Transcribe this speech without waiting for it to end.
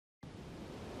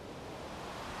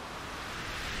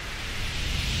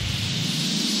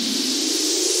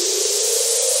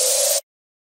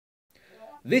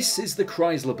This is the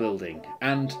Chrysler building,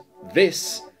 and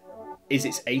this is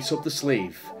its ace up the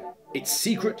sleeve. Its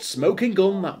secret smoking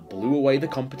gun that blew away the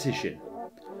competition.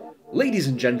 Ladies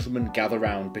and gentlemen, gather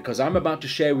round because I'm about to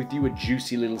share with you a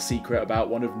juicy little secret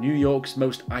about one of New York's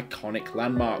most iconic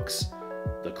landmarks,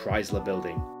 the Chrysler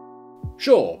building.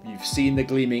 Sure, you've seen the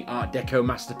gleaming Art Deco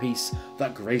masterpiece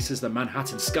that graces the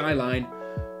Manhattan skyline,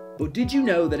 but did you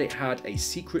know that it had a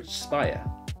secret spire?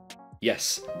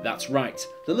 Yes, that's right,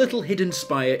 the little hidden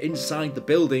spire inside the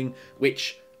building,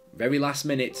 which, very last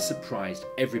minute, surprised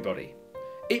everybody.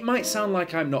 It might sound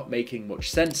like I'm not making much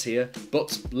sense here,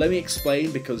 but let me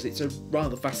explain because it's a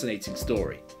rather fascinating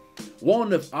story.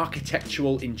 One of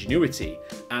architectural ingenuity,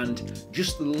 and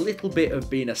just a little bit of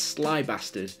being a sly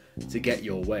bastard to get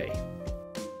your way.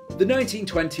 The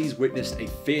 1920s witnessed a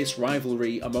fierce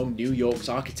rivalry among New York's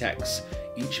architects,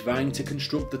 each vying to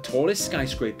construct the tallest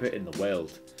skyscraper in the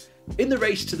world. In the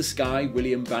race to the sky,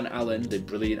 William Van Allen, the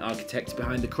brilliant architect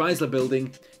behind the Chrysler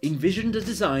building, envisioned a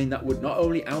design that would not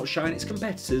only outshine its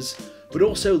competitors, but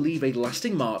also leave a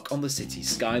lasting mark on the city's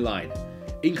skyline,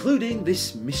 including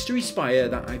this mystery spire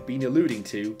that I've been alluding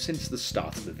to since the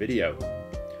start of the video.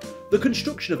 The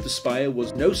construction of the spire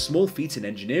was no small feat in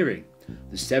engineering.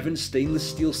 The 7 stainless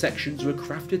steel sections were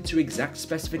crafted to exact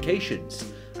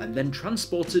specifications and then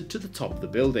transported to the top of the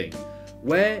building,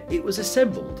 where it was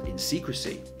assembled in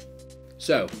secrecy.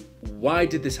 So, why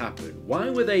did this happen? Why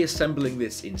were they assembling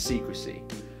this in secrecy?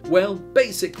 Well,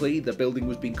 basically, the building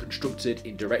was being constructed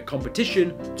in direct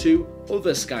competition to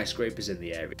other skyscrapers in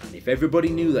the area. And if everybody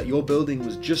knew that your building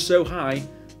was just so high,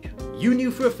 you knew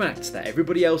for a fact that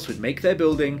everybody else would make their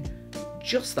building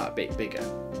just that bit bigger.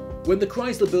 When the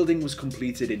Chrysler building was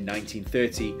completed in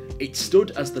 1930, it stood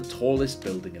as the tallest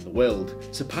building in the world,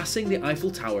 surpassing the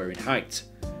Eiffel Tower in height.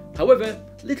 However,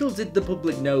 little did the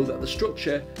public know that the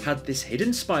structure had this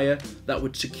hidden spire that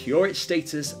would secure its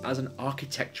status as an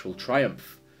architectural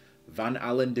triumph. Van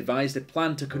Allen devised a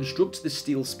plan to construct the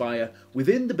steel spire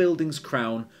within the building's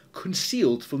crown,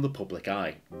 concealed from the public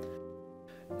eye.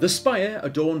 The spire,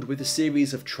 adorned with a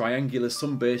series of triangular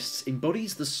sunbursts,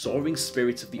 embodies the soaring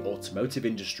spirit of the automotive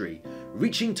industry,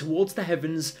 reaching towards the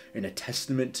heavens in a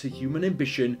testament to human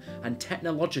ambition and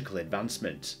technological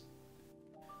advancement.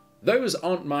 Those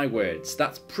aren't my words,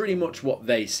 that's pretty much what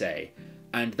they say,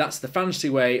 and that's the fancy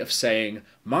way of saying,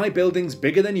 my building's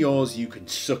bigger than yours, you can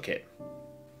suck it.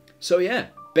 So yeah,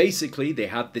 basically they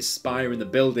had this spire in the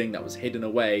building that was hidden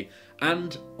away,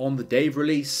 and on the day of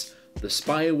release, the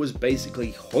spire was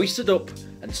basically hoisted up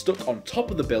and stuck on top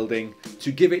of the building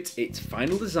to give it its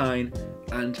final design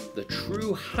and the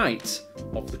true height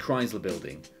of the Chrysler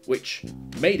building, which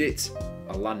made it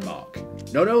a landmark.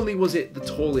 Not only was it the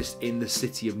tallest in the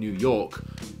city of New York,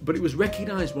 but it was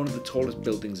recognised one of the tallest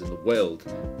buildings in the world,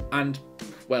 and,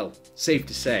 well, safe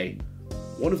to say,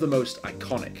 one of the most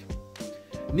iconic.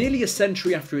 Nearly a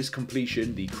century after its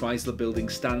completion, the Chrysler building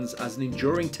stands as an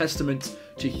enduring testament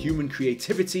to human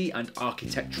creativity and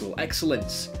architectural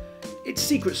excellence. Its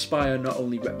secret spire not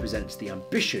only represents the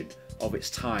ambition of its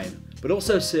time, but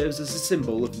also serves as a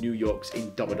symbol of New York's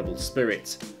indomitable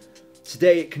spirit.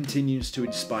 Today it continues to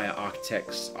inspire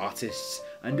architects, artists,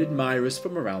 and admirers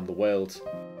from around the world.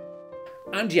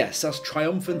 And yes, as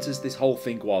triumphant as this whole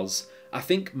thing was, I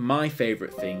think my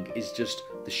favourite thing is just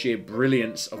the sheer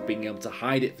brilliance of being able to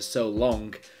hide it for so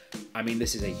long. I mean,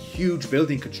 this is a huge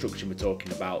building construction we're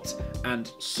talking about,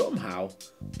 and somehow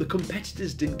the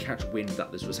competitors didn't catch wind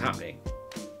that this was happening,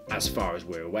 as far as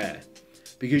we're aware.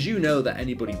 Because you know that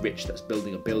anybody rich that's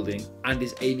building a building and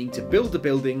is aiming to build a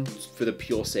building for the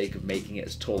pure sake of making it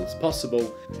as tall as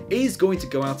possible is going to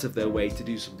go out of their way to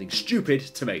do something stupid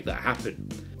to make that happen.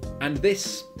 And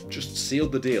this just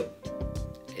sealed the deal.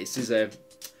 This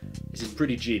is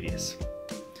pretty genius.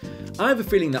 I have a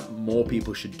feeling that more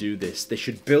people should do this. They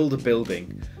should build a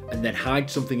building and then hide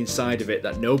something inside of it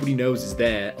that nobody knows is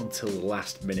there until the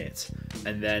last minute.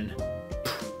 And then,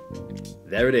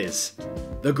 there it is.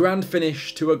 The grand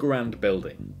finish to a grand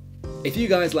building. If you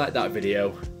guys like that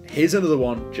video, here's another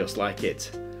one just like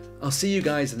it. I'll see you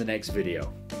guys in the next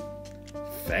video.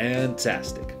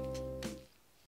 Fantastic.